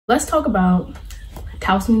Let's talk about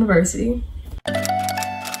Towson University.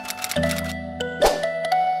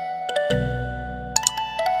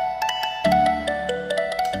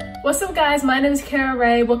 What's up guys, my name is Kara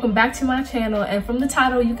Ray. Welcome back to my channel, and from the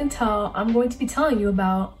title you can tell I'm going to be telling you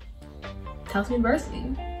about Towson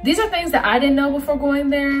University. These are things that I didn't know before going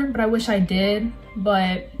there, but I wish I did,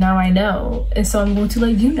 but now I know, and so I'm going to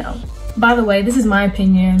let you know. By the way, this is my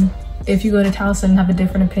opinion. If you go to Towson and have a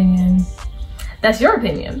different opinion, that's your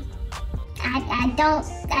opinion.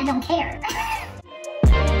 I don't care.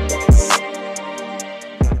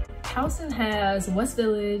 Towson has West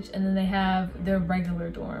Village, and then they have their regular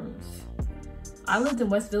dorms. I lived in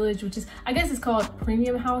West Village, which is, I guess it's called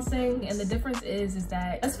premium housing, and the difference is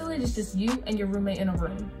that West Village is just you and your roommate in a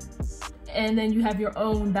room, and then you have your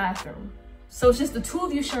own bathroom. So it's just the two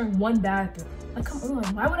of you sharing one bathroom. Like, come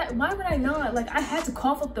on, why would I not? Like, I had to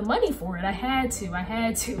cough up the money for it. I had to, like,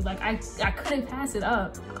 I couldn't pass it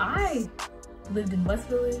up. I lived in West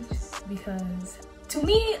Village because to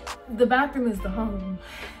me, the bathroom is the home.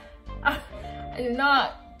 I do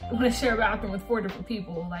not want to share a bathroom with 4 different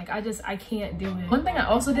people. Like, I can't do it. One thing I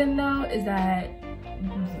also didn't know is that,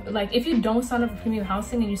 like, if you don't sign up for premium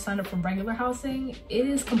housing and you sign up for regular housing, it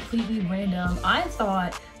is completely random. I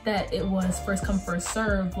thought that it was first come first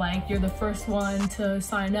serve, like you're the first one to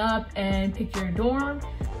sign up and pick your dorm,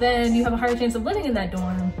 then you have a higher chance of living in that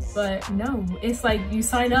dorm. But no, it's like you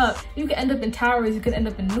sign up, you could end up in Towers, you could end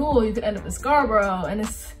up in Newell, you could end up in Scarborough, and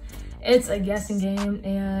it's a guessing game.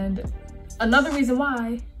 And another reason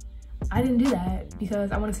why I didn't do that,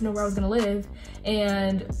 because I wanted to know where I was gonna live,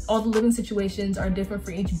 and all the living situations are different for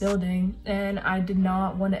each building, and I did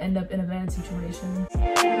not want to end up in a bad situation.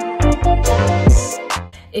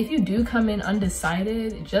 If you do come in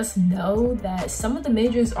undecided, just know that some of the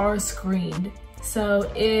majors are screened. So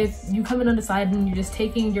if you come in undecided and you're just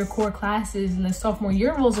taking your core classes and the sophomore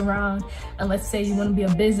year rolls around, and let's say you want to be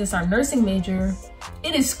a business or nursing major,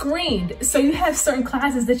 it is screened. So you have certain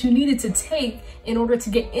classes that you needed to take in order to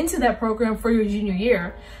get into that program for your junior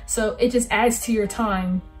year. So it just adds to your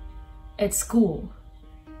time at school.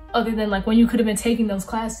 Other than like when you could have been taking those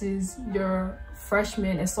classes your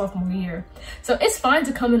freshman and sophomore year. So it's fine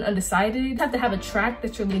to come in undecided. You have to have a track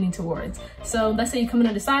that you're leaning towards. So let's say you come in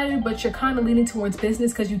undecided, but you're kind of leaning towards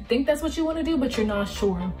business because you think that's what you want to do, but you're not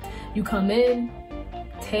sure. You come in,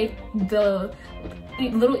 take the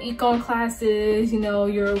little econ classes, you know,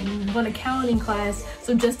 your one accounting class,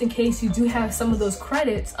 so just in case you do have some of those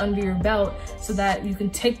credits under your belt, so that you can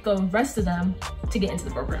take the rest of them to get into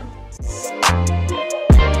the program.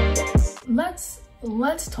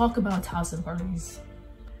 Let's talk about Towson parties.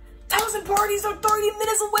 Towson parties are 30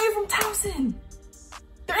 minutes away from Towson.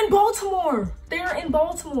 They're in Baltimore. They are in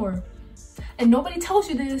Baltimore. And nobody tells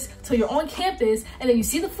you this till you're on campus, and then you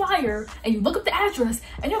see the flyer and you look up the address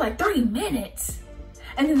and you're like, 30 minutes.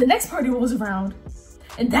 And then the next party rolls around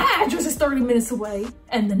and that address is 30 minutes away,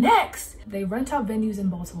 and the next. They rent out venues in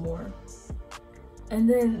Baltimore. And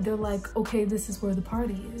then they're like, okay, this is where the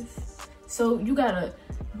party is. So you gotta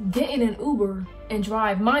get in an Uber and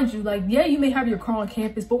drive. Mind you, like, yeah, you may have your car on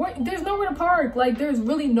campus, but there's nowhere to park. Like, there's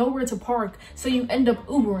really nowhere to park. So you end up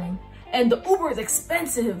Ubering, and the Uber is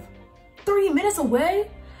expensive. 30 minutes away?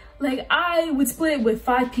 Like, I would split with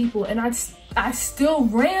 5 people, and I still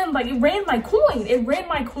ran, like, it ran my coin. It ran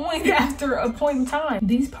my coin after a point in time.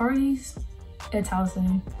 These parties at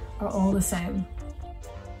Towson are all the same.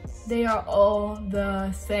 They are all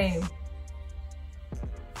the same.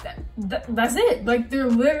 That's it. Like, they're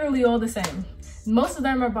literally all the same. Most of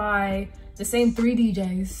them are by the same 3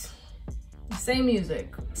 DJs, the same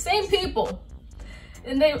music, same people,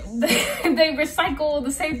 and they recycle the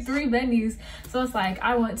same 3 venues. So it's like,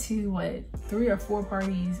 I went to what, 3 or 4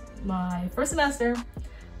 parties my first semester,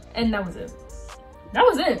 and that was it. That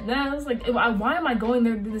was it. I was like, why am I going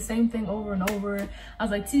there to do the same thing over and over? I was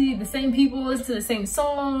like, to the same people, listen to the same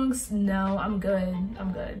songs. No, I'm good.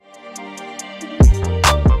 I'm good.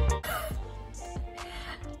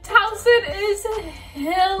 Towson is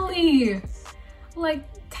hilly. Like,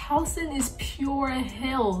 Towson is pure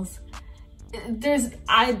hills.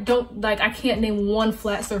 I can't name one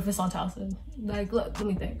flat surface on Towson. Like, let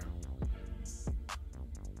me think.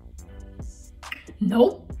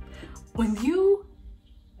 Nope. When you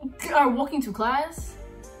are walking to class,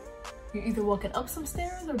 you're either walking up some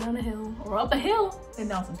stairs or down a hill, or up a hill and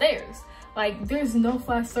down some stairs. Like, there's no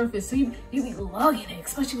flat surface. So you be lugging it,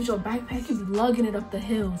 especially with your backpack, you be lugging it up the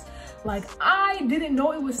hills. Like, I didn't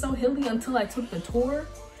know it was so hilly until I took the tour.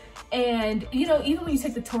 And, you know, even when you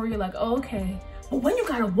take the tour, you're like, oh, okay. But when you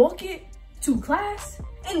gotta walk it to class,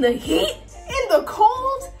 in the heat, in the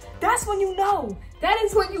cold, that's when you know. That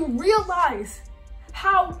is when you realize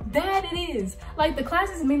how bad it is. Like, the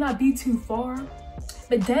classes may not be too far,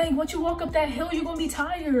 but dang, once you walk up that hill, you're gonna be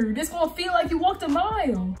tired. It's gonna feel like you walked a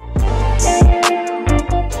mile.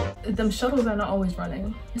 Them shuttles are not always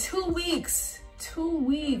running. 2 weeks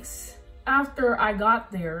after I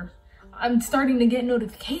got there, I'm starting to get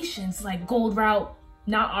notifications like gold route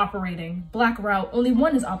not operating, black route only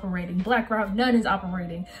one is operating, black route none is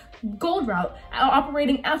operating, gold route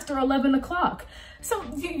operating after 11 o'clock. So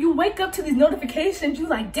you wake up to these notifications, you're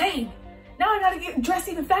like, dang, now I gotta get dressed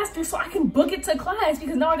even faster so I can book it to class,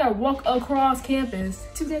 because now I gotta walk across campus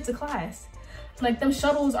to get to class. Like, them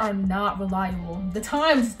shuttles are not reliable. The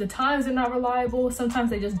times are not reliable. Sometimes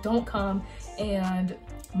they just don't come, and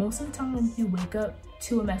most of the time you wake up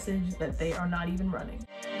to a message that they are not even running.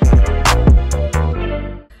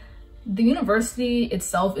 The university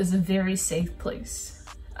itself is a very safe place.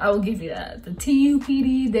 I will give you that. The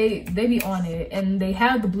TUPD, they be on it, and they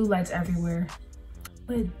have the blue lights everywhere.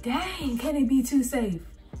 But dang, can it be too safe?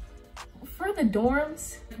 For the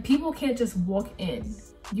dorms, people can't just walk in.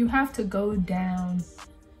 You have to go down,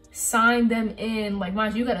 sign them in. Like,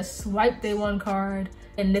 mind you, gotta swipe their one card.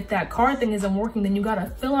 And if that card thing isn't working, then you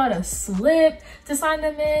gotta fill out a slip to sign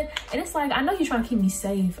them in. And it's like, I know you're trying to keep me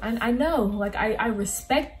safe. I know, like, I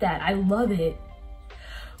respect that. I love it.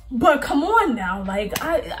 But come on now, like,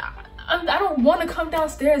 I don't want to come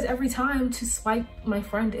downstairs every time to swipe my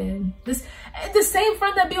friend in. The same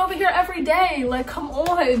friend that be over here every day. Like, come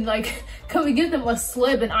on, like, can we give them a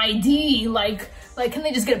slip, an ID? Like, can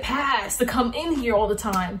they just get a pass to come in here all the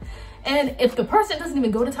time? And if the person doesn't even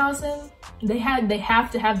go to Towson, they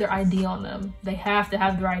have to have their ID on them. They have to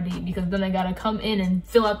have their ID, because then they gotta come in and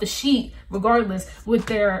fill out the sheet regardless with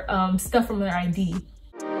their stuff from their ID.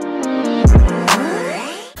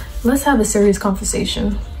 Let's have a serious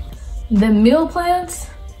conversation. The meal plans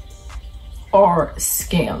are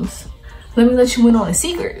scams. Let me let you in on a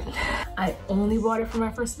secret. I only bought it for my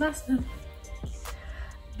first semester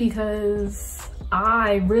because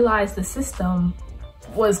I realized the system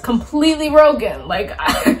was completely broken. Like,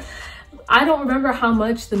 I don't remember how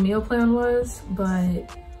much the meal plan was,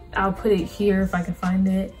 but I'll put it here if I can find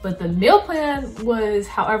it. But the meal plan was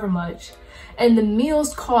however much, and the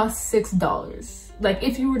meals cost $6. Like,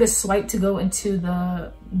 if you were to swipe to go into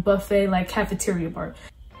the buffet, like, cafeteria part.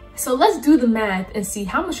 So let's do the math and see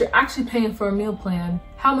how much you're actually paying for a meal plan,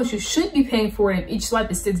 how much you should be paying for it if each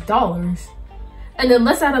swipe is $6. And then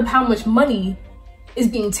let's add up how much money is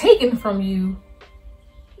being taken from you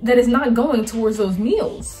that is not going towards those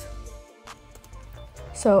meals.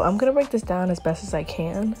 So I'm gonna break this down as best as I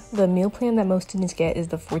can. The meal plan that most students get is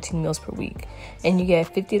the 14 meals per week, and you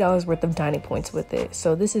get $50 worth of dining points with it.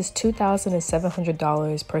 So this is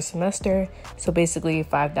 $2,700 per semester. So basically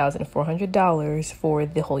 $5,400 for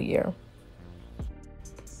the whole year.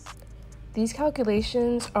 These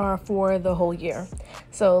calculations are for the whole year.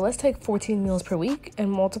 So let's take 14 meals per week and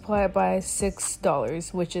multiply it by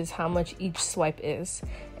 $6, which is how much each swipe is,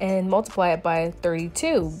 and multiply it by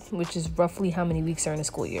 32, which is roughly how many weeks are in a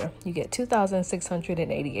school year. You get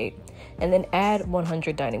 2,688, and then add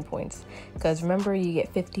 100 dining points, because remember, you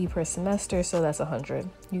get 50 per semester, so that's 100.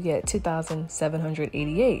 You get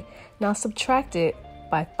 2,788. Now subtract it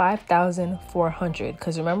by 5,400,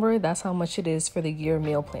 because remember, that's how much it is for the year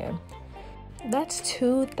meal plan. That's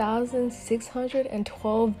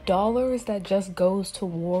 $2,612 that just goes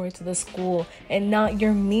towards the school and not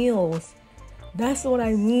your meals. That's what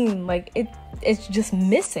I mean. Like, it's just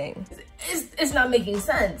missing. It's not making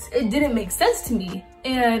sense. It didn't make sense to me.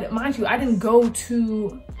 And mind you, I didn't go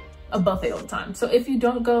to a buffet all the time. So if you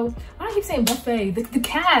don't go, I keep saying buffet, the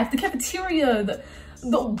cafeteria,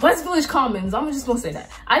 the West Village Commons. I'm just gonna say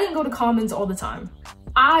that. I didn't go to Commons all the time.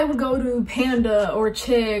 I would go to Panda or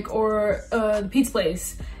Chick or the pizza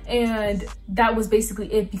place, and that was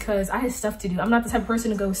basically it, because I had stuff to do. I'm not the type of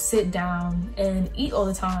person to go sit down and eat all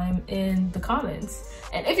the time in the Commons.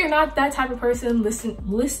 And if you're not that type of person,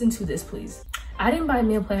 listen to this, please. I didn't buy a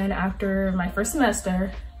meal plan after my first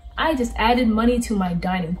semester. I just added money to my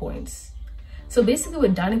dining points. So basically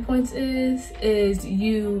what dining points is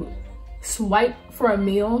you swipe for a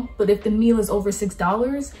meal, but if the meal is over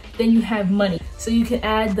 $6, then you have money. So you can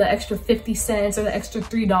add the extra 50 cents or the extra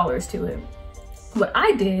 $3 to it. What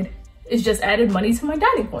I did is just added money to my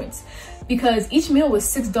dining points, because each meal was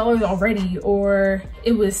 $6 already, or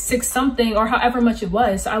it was 6 something, or however much it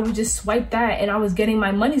was. So I would just swipe that and I was getting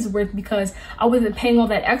my money's worth, because I wasn't paying all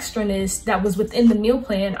that extraness that was within the meal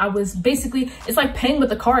plan. I was basically, it's like paying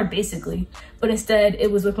with a card basically, but instead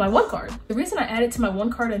it was with my one card. The reason I added to my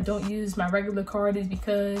one card and don't use my regular card is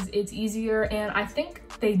because it's easier, and I think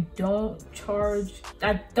they don't charge,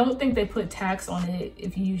 I don't think they put tax on it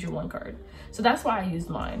if you use your one card. So that's why I used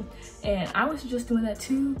mine. And I was just doing that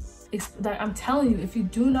too. I'm telling you, if you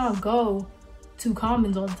do not go to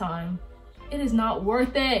Commons all the time, it is not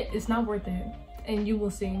worth it. It's not worth it. And you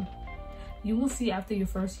will see. You will see after your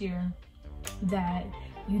first year that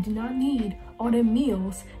you do not need all the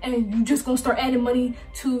meals, and you just gonna start adding money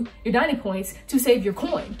to your dining points to save your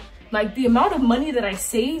coin. Like, the amount of money that I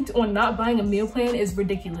saved on not buying a meal plan is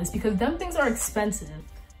ridiculous, because them things are expensive.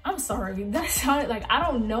 I'm sorry, that sounded like, I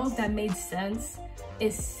don't know if that made sense.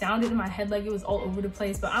 It sounded in my head like it was all over the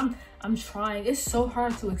place, but I'm trying. It's so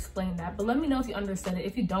hard to explain that, but let me know if you understood it.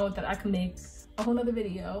 If you don't, then I can make a whole nother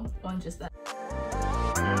video on just that.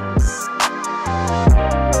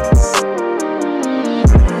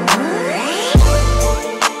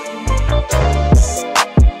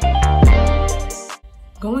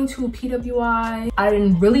 Going to a PWI, I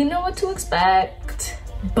didn't really know what to expect,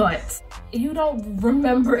 but you don't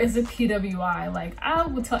remember as a PWI. Like, I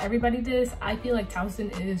would tell everybody this, I feel like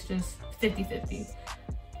Towson is just 50-50.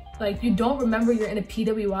 Like, you don't remember you're in a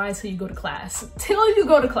PWI till you go to class. Till you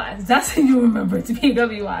go to class, that's when you remember it's a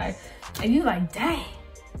PWI. And you're like, dang,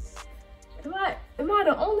 am I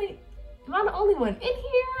the only one in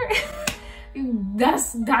here?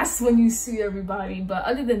 That's when you see everybody. But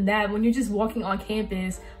other than that, when you're just walking on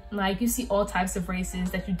campus, like, you see all types of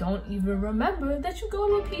races that you don't even remember that you go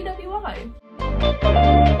to a PWI.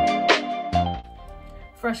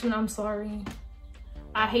 Freshmen, I'm sorry.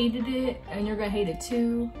 I hated it, and you're gonna hate it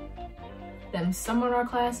too. Them seminar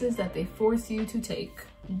classes that they force you to take.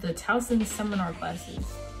 The Towson seminar classes.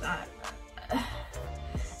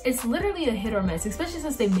 It's literally a hit or miss, especially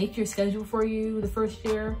since they make your schedule for you the first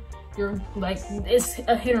year. You're like, it's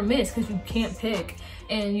a hit or miss because you can't pick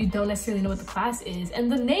and you don't necessarily know what the class is. And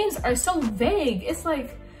the names are so vague. It's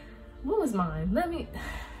like, what was mine?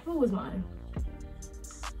 What was mine?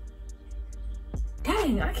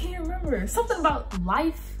 Dang, I can't remember. Something about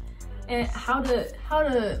life and how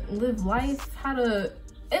to live life, I'm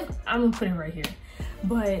gonna put it right here.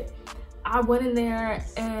 But I went in there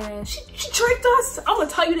and she tricked us. I'm gonna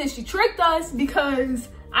tell you this, she tricked us, because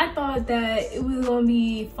I thought that it was gonna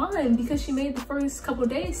be fun because she made the first couple of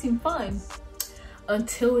days seem fun.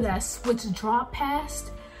 Until that switch drop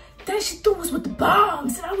passed, then she threw us with the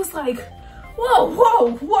bombs, and I was like, whoa,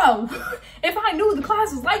 whoa, whoa. If I knew the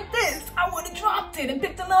class was like this, I would have dropped it and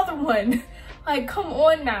picked another one. Like, come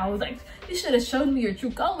on now. Like, you should have showed me your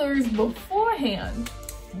true colors beforehand.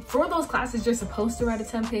 For those classes, you're supposed to write a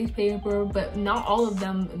 10-page paper, but not all of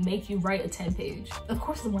them make you write a 10-page. Of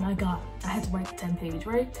course, the one I got, I had to write the 10-page,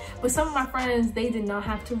 right? But some of my friends, they did not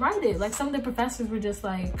have to write it. Like, some of the professors were just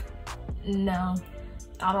like, no,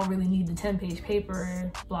 I don't really need the 10-page paper,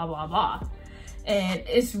 blah, blah, blah. And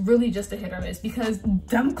it's really just a hit or miss, because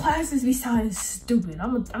them classes be sounding stupid.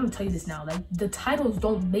 I'm gonna tell you this now, like, the titles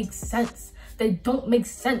don't make sense. They don't make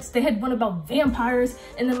sense. They had one about vampires,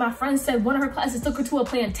 and then my friend said one of her classes took her to a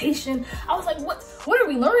plantation. I was like, what are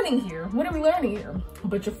we learning here? What are we learning here?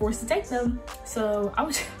 But you're forced to take them. So I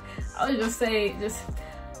would just say,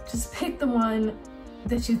 just pick the one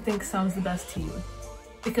that you think sounds the best to you,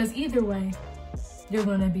 because either way, you're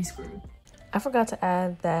gonna be screwed. I forgot to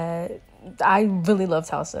add that I really love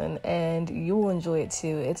Towson, and you will enjoy it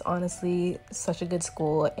too. It's honestly such a good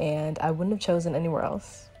school, and I wouldn't have chosen anywhere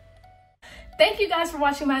else. Thank you guys for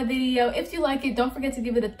watching my video. If you like it, don't forget to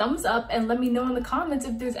give it a thumbs up and let me know in the comments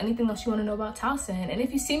if there's anything else you want to know about Towson. And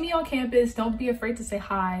if you see me on campus, don't be afraid to say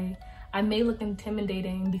hi. I may look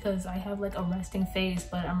intimidating because I have like a resting face,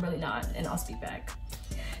 but I'm really not, and I'll speak back.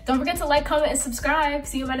 Don't forget to like, comment, and subscribe.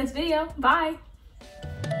 See you in my next video. Bye.